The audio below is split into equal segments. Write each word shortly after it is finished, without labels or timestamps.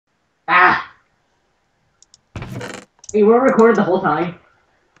You were recorded the whole time?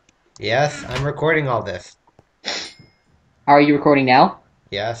 Yes, I'm recording all this. Are you recording now?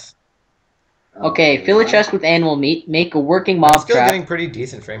 Yes. Okay, fill a chest with animal meat, make a working I'm mob still trap. getting pretty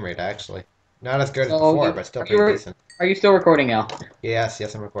decent frame rate, actually. Not as good as So before, you but still are you pretty re- decent. are you still recording now? Yes,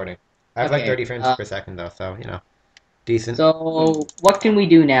 I'm recording. I have like Okay. 30 frames per second, though, so, decent. So what can we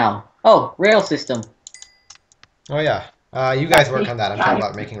do now? Oh, rail system. Oh, yeah. You guys work on that. I'm talking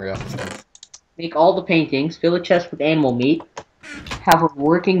about making real systems. Make all the paintings, fill a chest with animal meat, have a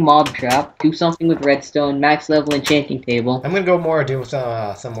working mob trap, do something with redstone, max level enchanting table. I'm gonna go more do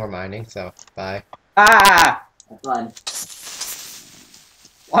some more mining, so bye. Ah! Have fun.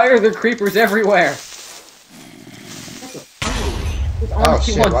 Why are there creepers everywhere? There's Oh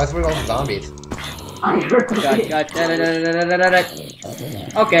honestly shit, one. why is there all the zombies? I recorded.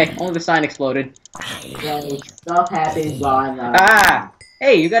 Okay, only the sign exploded. Yeah, stuff happens while I'm not. Ah!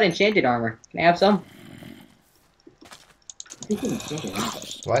 Hey, you got enchanted armor. Can I have some?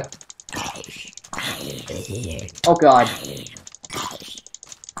 What? Oh god.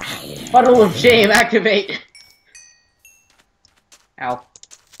 Puddle of shame, activate! Ow.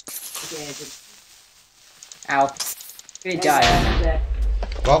 Ow. Gonna die.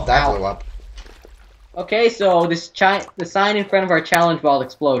 Well, that Ow. blew up. Okay, so the sign in front of our challenge ball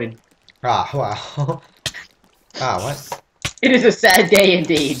exploded. Ah, wow. Ah, what? It is a sad day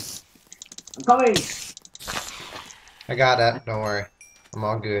indeed. I'm coming! I got it, don't worry. I'm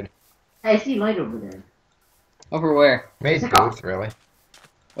all good. I see light over there. Over where? Made boots, really.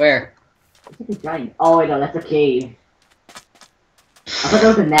 Where? It's like a giant. Oh, wait, no, that's a cave. I thought that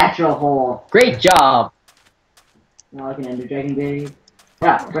was a natural hole. Great job! Now like an Ender Dragon berry.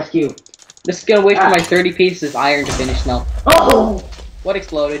 Yeah, press Q. Just gonna wait for my 30 pieces of iron to finish now. Oh! What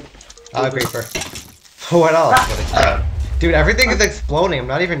exploded? Ah, creeper. What else would explode? Dude, everything is exploding. I'm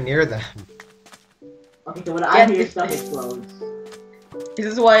not even near them. Okay, so when I hear stuff explodes. This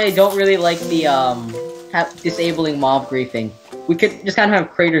is why I don't really like the, disabling mob griefing. We could just kind of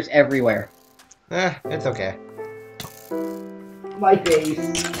have craters everywhere. It's okay. My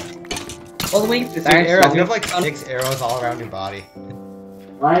face. Well, we this Dude, iron arrows, slowly- you have like 6 arrows all around your body.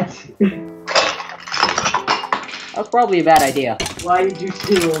 What? That's probably a bad idea. Why did you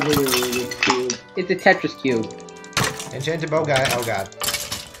steal over your Rubik's Cube? It's a Tetris cube. Enchanted bow guy, oh god.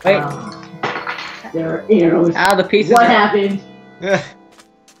 Wait, There are arrows. the pieces What are- happened?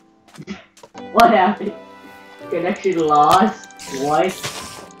 What happened? Connection lost? What?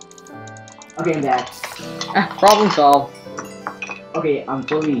 Okay, I'm back. Problem solved. Okay, I'm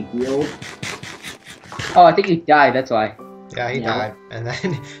fully healed. Oh, I think you died, that's why. Yeah, he Yeah. died. And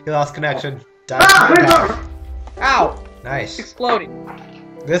then he lost connection. Died. Ah! Died. Ow! It's Nice. exploding.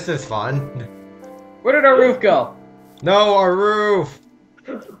 This is fun. Where did our roof go? No, our roof!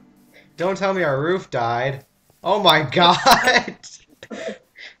 Don't tell me our roof died. Oh my god!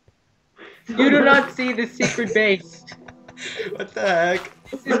 You do not see the secret base. What the heck?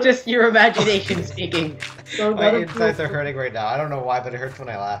 This is just your imagination speaking. So My another insides are proof- hurting right now. I don't know why, but it hurts when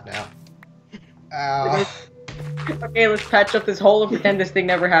I laugh now. Ow. Okay, let's patch up this hole and pretend this thing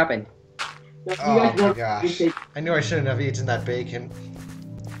never happened. You Oh guys my know- gosh. I knew I shouldn't have eaten that bacon.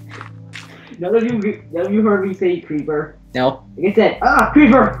 None of you heard me say creeper. No. Like I said,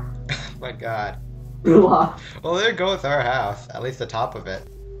 creeper! Oh my god. Blew off. Well, there goes our house. At least the top of it.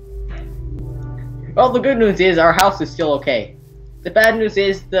 Well, the good news is our house is still okay. The bad news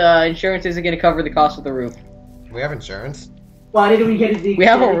is the insurance isn't going to cover the cost of the roof. We have insurance. Why did we get the We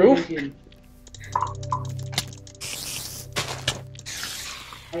have a extended roof? edition?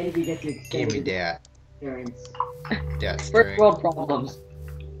 Why did we get the Give me extended that. insurance? That First string. world problems.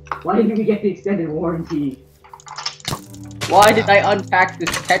 Why did we get the extended warranty? Why did I unpack this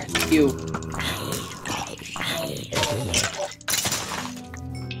Tetris cube?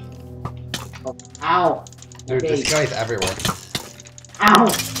 Oh, ow! Dude, this guy's everywhere. Ow!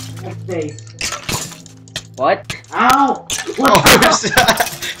 My face. What? Ow! What? Oh,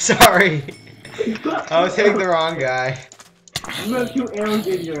 sorry. I was hitting the wrong guy. You have 2 arrows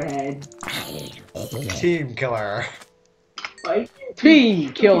in your head. Team killer. Right?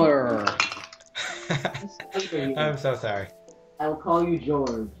 Team killer! I'm so sorry. I will call you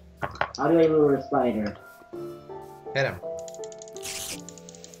George. How do I lure a spider? Hit him.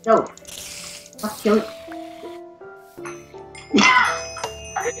 No! Fuck, kill it.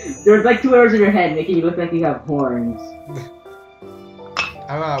 There's like 2 arrows in your head, making you look like you have horns.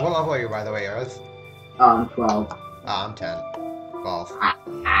 What level are you, by the way, Arrows? 12. Ah, I'm 10. Balls.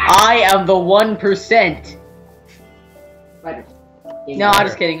 I am the 1%! Spider. No, I'm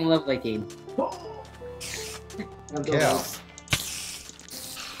just kidding. I'm level 18. Now go Kill. back.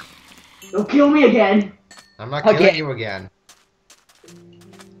 Don't kill me again! I'm not killing Okay. you again.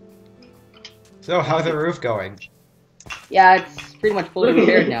 So, how's the roof going? Yeah, it's pretty much fully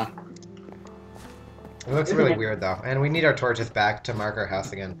repaired now. It looks really weird though, and we need our torches back to mark our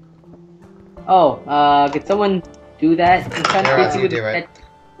house again. Oh, could someone do that? I'm kind Here, of I'll busy with do it.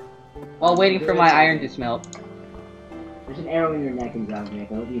 while waiting for my iron to smelt. There's an arrow in your neck in Ground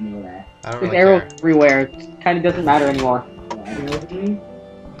Nick. I hope you know that. I don't There's really arrows care. everywhere. It kind of doesn't matter anymore. Yeah, arrows in me?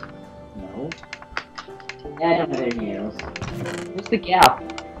 No. Yeah, I don't have any arrows. What's the gap?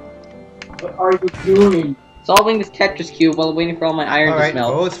 What are you doing? Solving this Tetris cube while waiting for all my iron to Alright,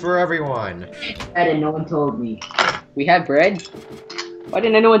 smelt. votes for everyone. And no one told me. We have bread? Why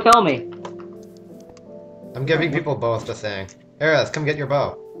didn't anyone tell me? I'm giving people both just saying. Here, let's come get your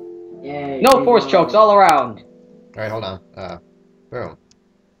bow. Yay. No force chokes all around. Alright, hold on. Boom.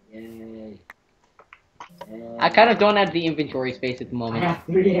 Yay. Yay. I kind of don't have the inventory space at the I moment. have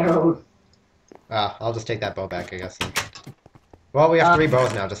 3 arrows. I'll just take that bow back, I guess. Then. Well, we have 3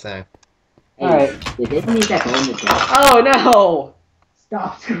 bows now, just saying. Hey, Alright. did they need that bone to death? Oh no!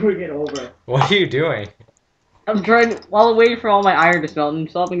 Stop screwing it over. What are you doing? I'm trying while I'm waiting for all my iron to smelt. I'm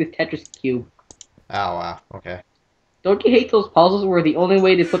solving this Tetris cube. Oh, wow. Okay. Don't you hate those puzzles where the only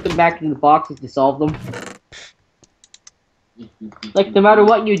way to put them back in the box is to solve them? Like, no matter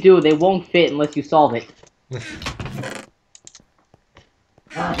what you do, they won't fit unless you solve it.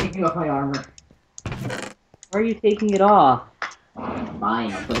 Taking off my armor. Why are you taking it off?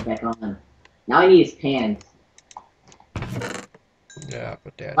 Fine, I'll put it back on. Now I need his pants. Yeah,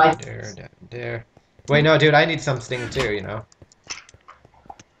 put that Why- there. Wait, no, dude, I need something too, you know?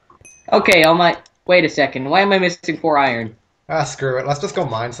 Okay, wait a second. Why am I missing 4 iron? Ah, screw it. Let's just go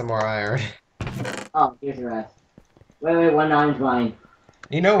mine some more iron. Oh, here's the rest. Wait, 1 iron's mine.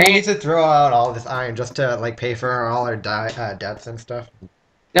 You know, we need to throw out all this iron just to, like, pay for all our debts and stuff.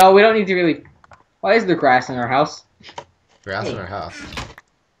 No, we don't need to really... Why is there grass in our house? Grass in Hey. our house.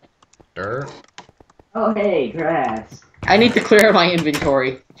 Dirt. Oh, hey, grass. I need to clear my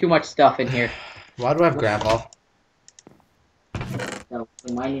inventory. Too much stuff in here. Why do I have gravel? So,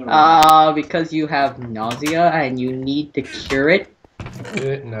 mining Because you have nausea and you need to cure it.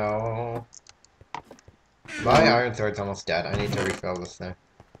 No. My iron sword's almost dead. I need to refill this thing.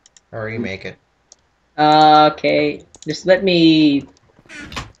 Or remake it. Okay. Just let me...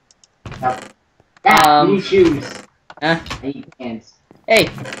 I need shoes. Huh? I need pants. Hey,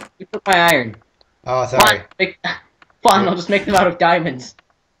 you took my iron. Oh, sorry. Fine, I'll just make them out of diamonds.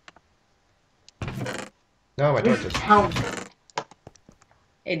 No, my torches. Count.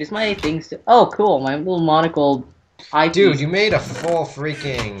 Hey, does my thing still... Oh, cool, my little monocle eyepiece. Dude, you made a full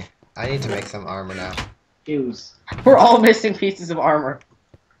freaking... I need to make some armor now. Shoes. We're all missing pieces of armor.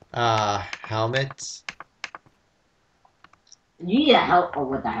 Helmets. You need a help. Oh,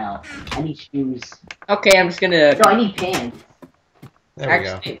 what the hell? I need shoes. Okay, I'm just gonna... No, I need pants. There we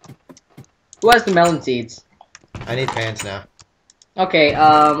go. Actually, who has the melon seeds? I need pants now. Okay,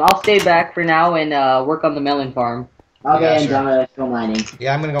 I'll stay back for now and work on the melon farm. Okay, Yeah, I'm sure. done. Let's go mining.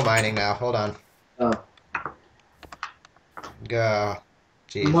 Yeah, I'm gonna go mining now. Hold on. Oh. Go.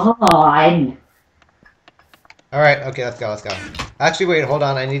 Jeez. Mine. Alright, okay, let's go. Actually, wait, hold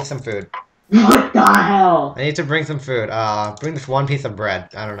on. I need some food. What the hell? I need to bring some food. Bring this 1 piece of bread.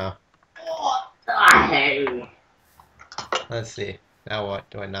 I don't know. What the hell? Let's see. Now what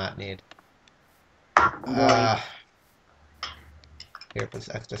do I not need? I'm Here, put this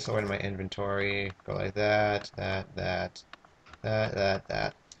extra sword in my inventory. Go like that.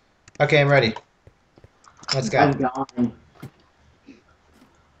 Okay, I'm ready. Let's go. I'm gone.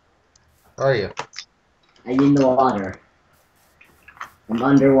 Where are you? I'm in the water. I'm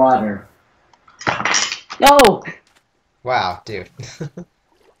underwater. No! Wow, dude.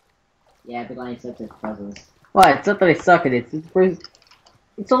 Yeah, but I such as puzzles. What? It's not that I suck at it.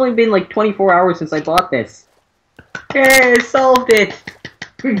 It's only been like 24 hours since I bought this. Hey, solved it!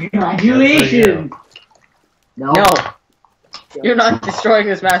 Congratulations! No. No! You're not destroying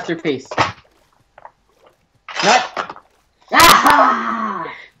this masterpiece. Not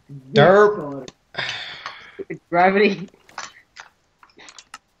Ah! Derp. gravity.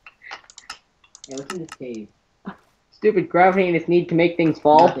 Hey, what's in this cave? Stupid gravity and its need to make things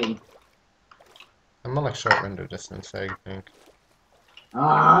fall. Nothing. I'm on like short window distance, I think.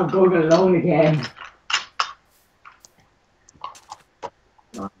 Ah, I'm going alone again.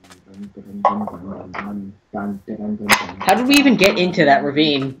 How did we even get into that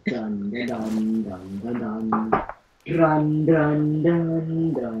ravine?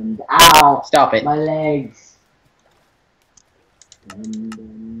 Ow! Stop it. My legs.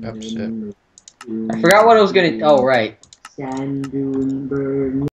 Oh, shit. I forgot what I was gonna... Oh, right. Sand dune burn.